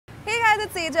guys,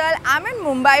 it's Sejal. I'm in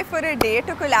Mumbai for a day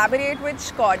to collaborate with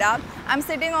SKODA. I'm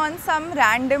sitting on some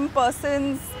random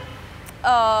person's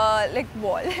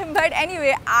wall. But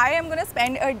anyway, I am gonna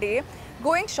spend a day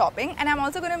going shopping, and I'm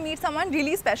also gonna meet someone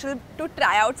really special to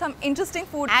try out some interesting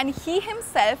food. And he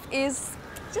himself is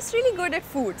just really good at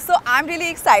food. So I'm really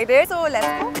excited. So let's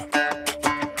go.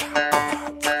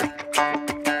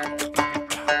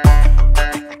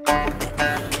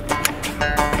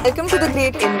 Welcome to the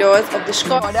great indoors of the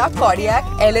SKODA Kodiak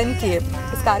L&K.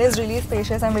 This car is really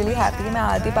spacious. I'm really happy. मैं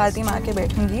आधी party मार के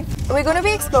बैठूंगी. We're going to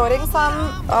be exploring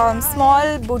some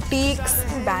small boutiques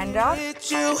in Bandra.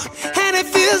 And it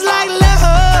feels like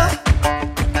love.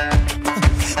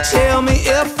 Tell me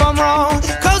if I'm wrong,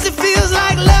 'cause it feels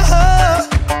like love.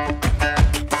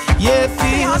 Yeah, it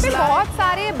feels यहाँ पे बहुत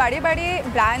सारे बड़े-बड़े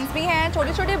brands भी हैं,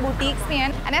 छोटे-छोटे boutiques भी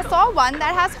हैं. And I saw one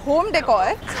that has home decor.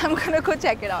 So I'm going to go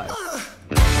check it out.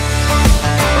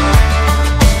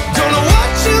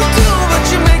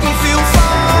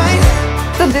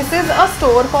 So this is a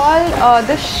store called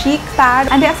the Chic Pad,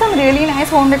 and they have some really nice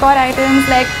home decor items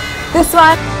like this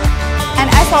one. And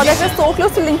I saw that we're so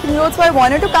close to Lincoln Road, so I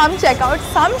wanted to come check out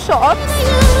some shops.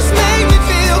 Make me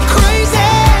feel crazy,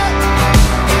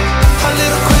 a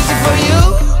little crazy for you.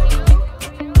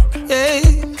 Hey.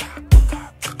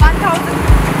 1,000.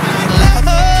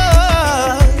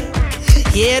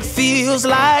 Yeah, it feels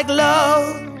like love.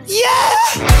 Yeah.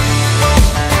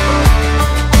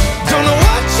 Don't know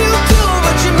what you do,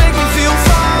 but you make me feel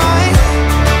fine.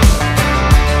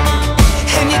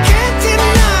 And you can't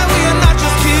deny we are not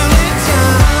just killing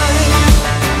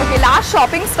time. Okay, last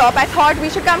shopping stop. I thought we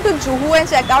should come to Juhu and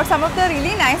check out some of the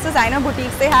really nice designer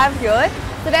boutiques they have here.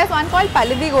 So there's one called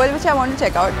Pallavi Gold, which I want to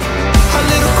check out. A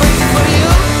little crazy for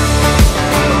you.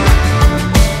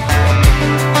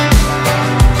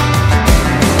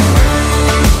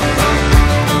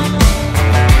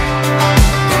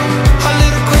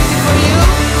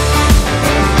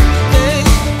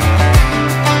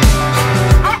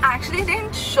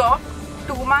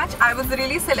 I was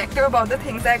really selective about the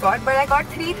things I got, but I got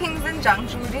 3 things in junk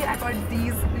jewelry. I got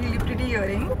these really pretty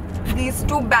earrings, these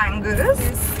 2 bangles,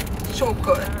 this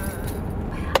choker.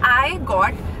 I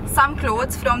got some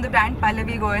clothes from the brand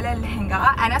Pallavi Gold L&K,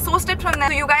 and I sourced it from them.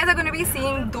 So you guys are going to be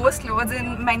seeing those clothes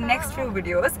in my next few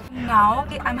videos. Now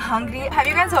I'm hungry. Have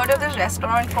you guys heard of this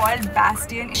restaurant called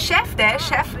Bastion? Chef there,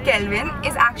 Chef Kelvin,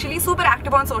 is actually super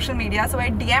active on social media. So I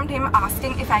DM'd him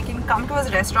asking if I can come to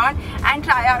his restaurant and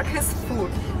try out his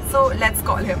food. So let's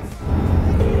call him.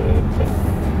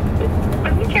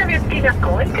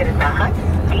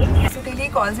 So till he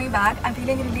calls me back, I'm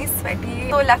feeling really sweaty.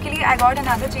 So luckily I got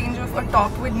another change of a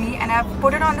top with me, and I've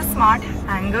put it on the smart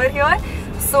hanger here.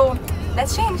 So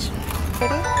let's change.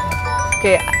 Ready?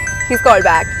 Okay, he's called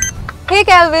back. Hey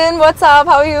Kelvin, what's up?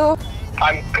 How are you?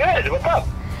 I'm good. What's up?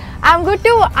 I'm good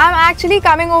too. I'm actually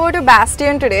coming over to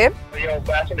Bastion today. Yo,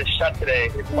 Bastion is shut today.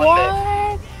 It's Monday.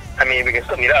 What? I mean, we can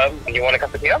still meet up. You want to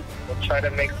come to meet up? We'll try to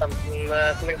make something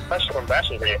special from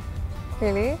Bastion for you.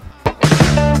 Really?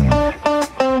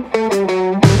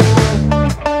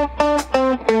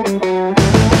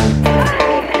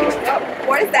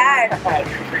 What is that? I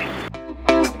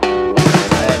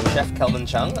am Chef Kelvin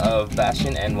Chung of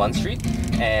Bastion and 1 Street,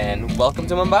 and welcome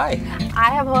to Mumbai. I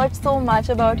have heard so much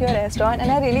about your restaurant,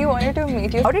 and I really wanted to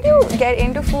meet you. How did you get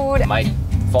into food? My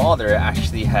father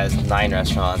actually has 9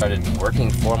 restaurants. I started working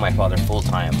for my father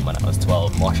full-time when I was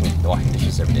 12, washing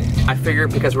dishes every day. I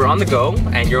figured because we're on the go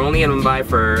and you're only in Mumbai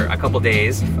for a couple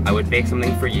days, I would make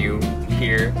something for you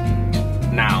here,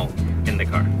 now, in the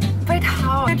car. But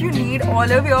how did you need all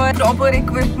of your proper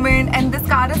equipment and this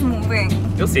car is moving?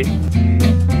 You'll see.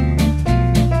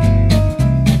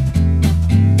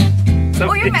 So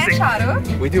oh, you met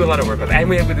Chirag? We do a lot of work with him. And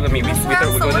we go to dinner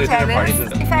parties and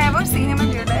stuff. If I ever see him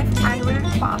in real life, I will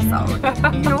pass out.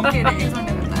 No kidding, he's not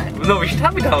doing that. No, we should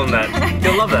probably tell him that.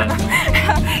 He'll love that.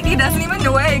 He doesn't even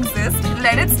know I exist.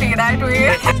 Let it stay that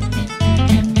way.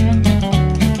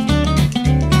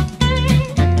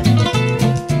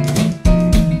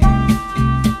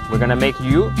 We're gonna make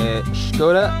you a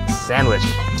SKODA sandwich.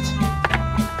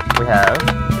 We have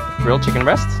grilled chicken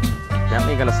breast.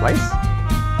 Gently gonna slice.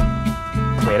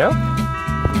 Tomato,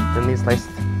 thinly sliced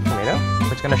tomato. We're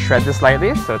just gonna shred this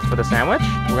slightly, so it's for the sandwich.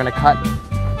 We're gonna cut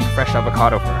fresh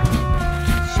avocado for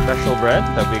special bread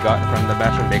that we got from the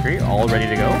Bastion Bakery, all ready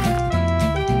to go.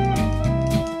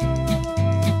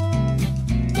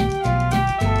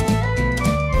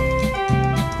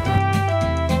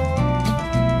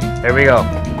 There we go.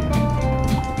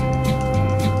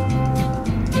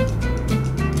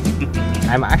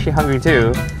 I'm actually hungry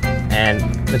too, and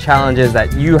the challenge is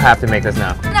that you have to make this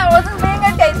now. I wasn't paying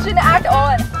attention at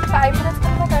all. 5 minutes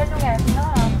में मैं कर दूँगा ऐसे ना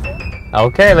आराम से.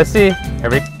 Okay, let's see.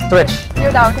 Every switch.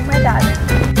 You're doubting my talent.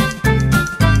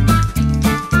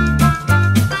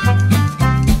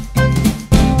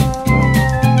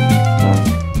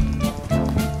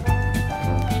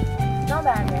 Not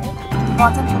bad, right?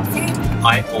 Want some coffee?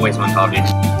 I always want coffee.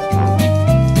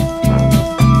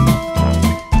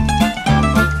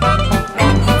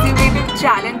 An easy way to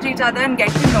challenge each other and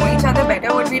get to know each other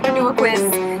better would be to do a quiz.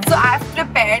 So I've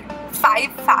prepared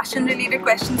 5 fashion-related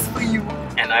questions for you.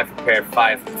 And I've prepared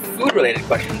 5 food-related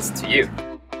questions to you.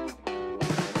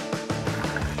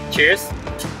 Cheers.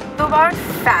 So about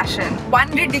fashion.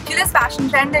 One ridiculous fashion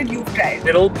trend that you've tried.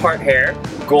 Little part hair,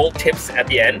 gold tips at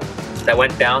the end that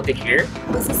went down to here.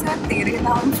 This is your tere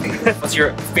naam favorite. What's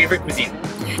your favorite cuisine?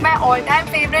 My all-time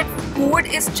favorite food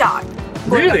is chaat.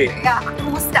 Really? Yeah.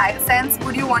 Whose style sense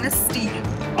would you want to steal?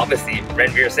 Obviously,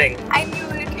 Ranveer Singh. I knew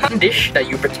it. One dish that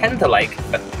you pretend to like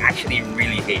but actually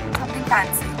really hate. Something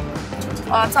fancy.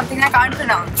 Something I can't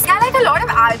pronounce. Yeah, I like a lot of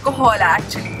alcohol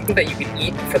actually. Something that you can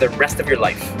eat for the rest of your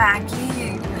life. Maggie.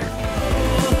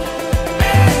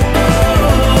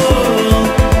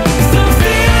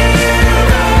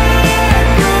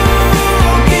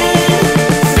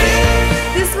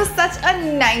 This was such a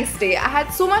nice day. I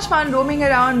had so much fun roaming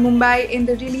around Mumbai in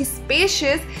the really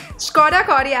spacious SKODA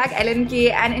Kodiak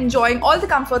L&K and enjoying all the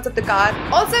comforts of the car.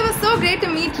 Also, it was so great to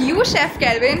meet you, Chef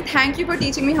Kelvin. Thank you for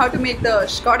teaching me how to make the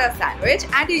SKODA sandwich.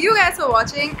 And to you guys for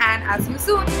watching, and I'll see you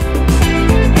soon.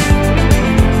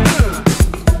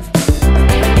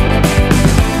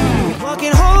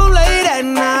 Walking home late at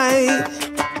night,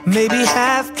 maybe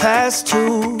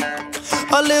 2:30.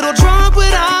 A little drunk,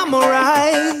 but I'm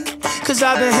alright. 'Cause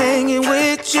I've been hanging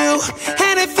with you,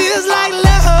 and it feels like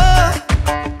love.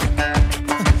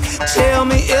 Tell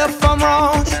me if I'm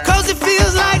wrong, 'cause